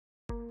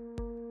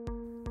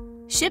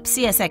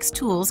ShipCSX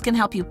tools can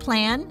help you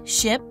plan,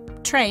 ship,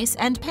 trace,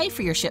 and pay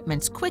for your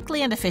shipments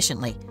quickly and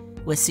efficiently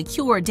with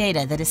secure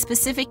data that is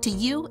specific to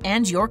you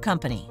and your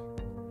company.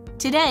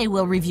 Today,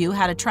 we'll review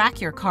how to track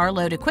your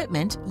carload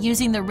equipment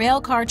using the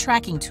Railcar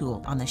tracking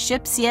tool on the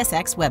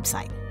ShipCSX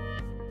website.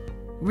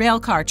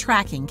 Railcar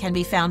tracking can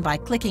be found by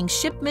clicking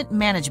Shipment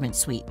Management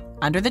Suite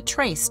under the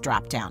Trace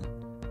dropdown.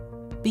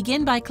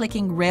 Begin by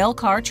clicking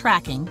Railcar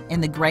Tracking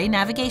in the gray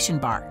navigation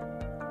bar.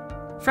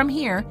 From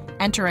here,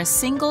 enter a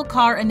single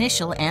car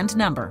initial and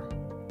number.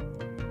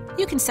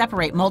 You can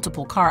separate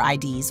multiple car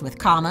IDs with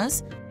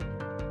commas,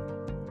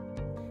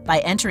 by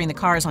entering the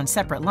cars on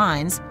separate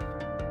lines,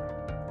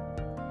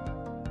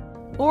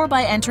 or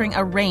by entering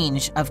a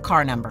range of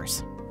car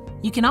numbers.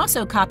 You can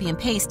also copy and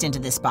paste into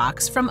this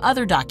box from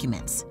other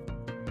documents.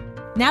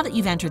 Now that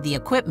you've entered the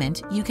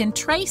equipment, you can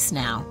trace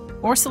now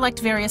or select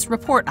various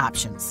report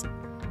options.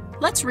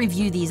 Let's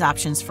review these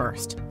options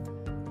first.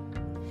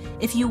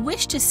 If you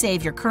wish to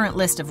save your current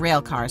list of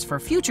railcars for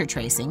future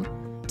tracing,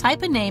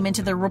 type a name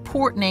into the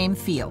Report Name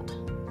field.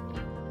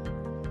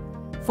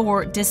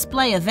 For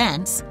Display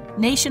Events,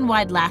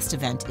 Nationwide Last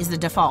Event is the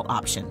default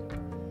option.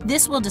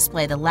 This will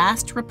display the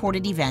last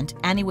reported event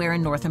anywhere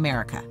in North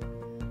America.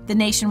 The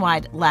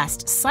Nationwide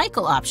Last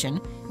Cycle option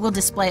will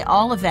display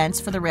all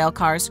events for the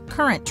railcar's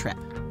current trip.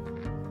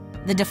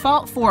 The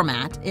default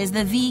format is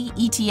the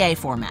VETA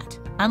format,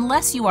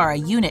 unless you are a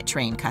unit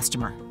train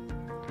customer.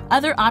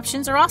 Other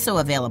options are also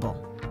available.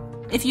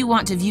 If you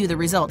want to view the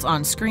results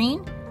on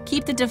screen,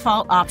 keep the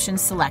default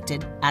options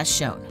selected as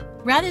shown.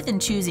 Rather than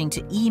choosing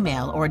to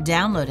email or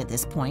download at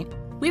this point,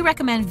 we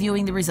recommend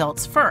viewing the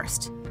results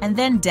first and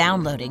then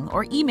downloading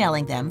or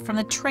emailing them from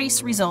the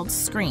Trace Results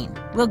screen.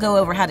 We'll go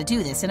over how to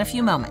do this in a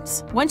few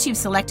moments. Once you've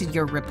selected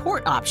your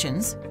report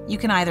options, you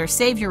can either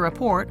save your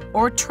report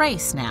or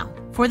trace now.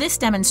 For this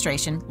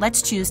demonstration,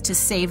 let's choose to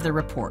save the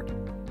report.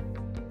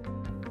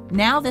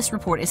 Now this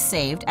report is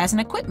saved as an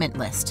equipment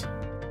list.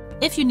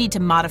 If you need to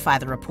modify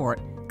the report,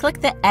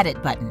 click the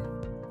Edit button.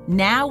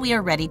 Now we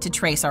are ready to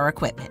trace our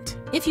equipment.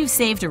 If you've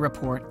saved a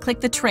report, click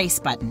the Trace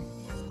button.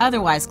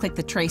 Otherwise, click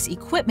the Trace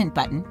Equipment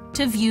button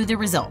to view the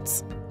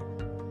results.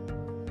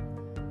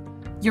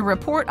 Your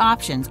report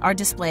options are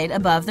displayed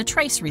above the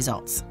trace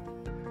results.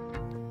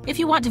 If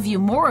you want to view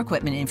more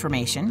equipment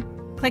information,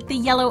 click the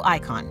yellow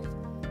icon.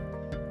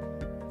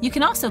 You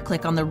can also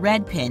click on the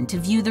red pin to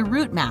view the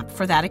route map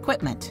for that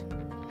equipment.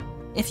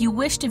 If you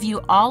wish to view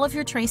all of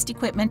your traced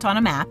equipment on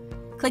a map,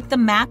 click the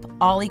Map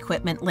All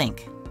Equipment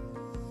link.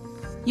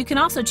 You can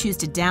also choose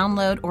to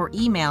download or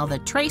email the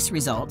trace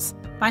results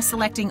by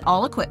selecting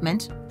All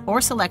Equipment or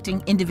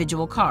selecting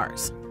individual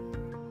cars.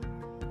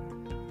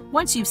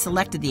 Once you've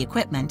selected the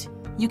equipment,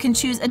 you can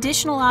choose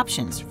additional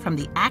options from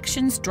the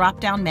Actions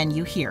drop-down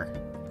menu here.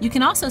 You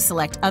can also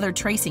select other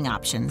tracing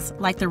options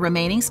like the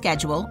remaining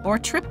schedule or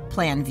trip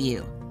plan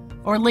view,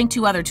 or link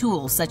to other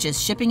tools such as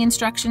shipping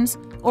instructions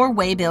or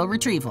waybill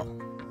retrieval.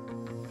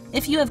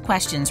 If you have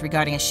questions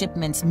regarding a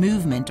shipment's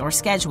movement or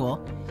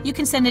schedule, you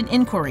can send an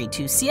inquiry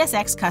to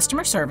CSX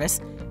Customer Service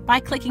by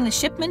clicking the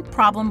Shipment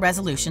Problem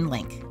Resolution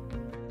link.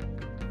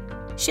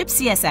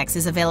 ShipCSX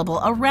is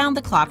available around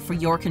the clock for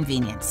your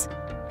convenience.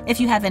 If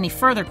you have any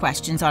further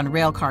questions on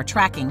railcar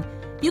tracking,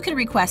 you can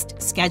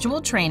request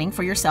scheduled training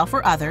for yourself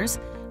or others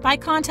by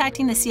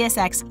contacting the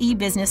CSX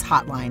e-Business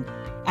hotline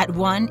at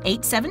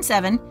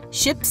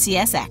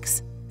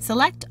 1-877-ShipCSX.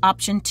 Select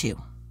option 2.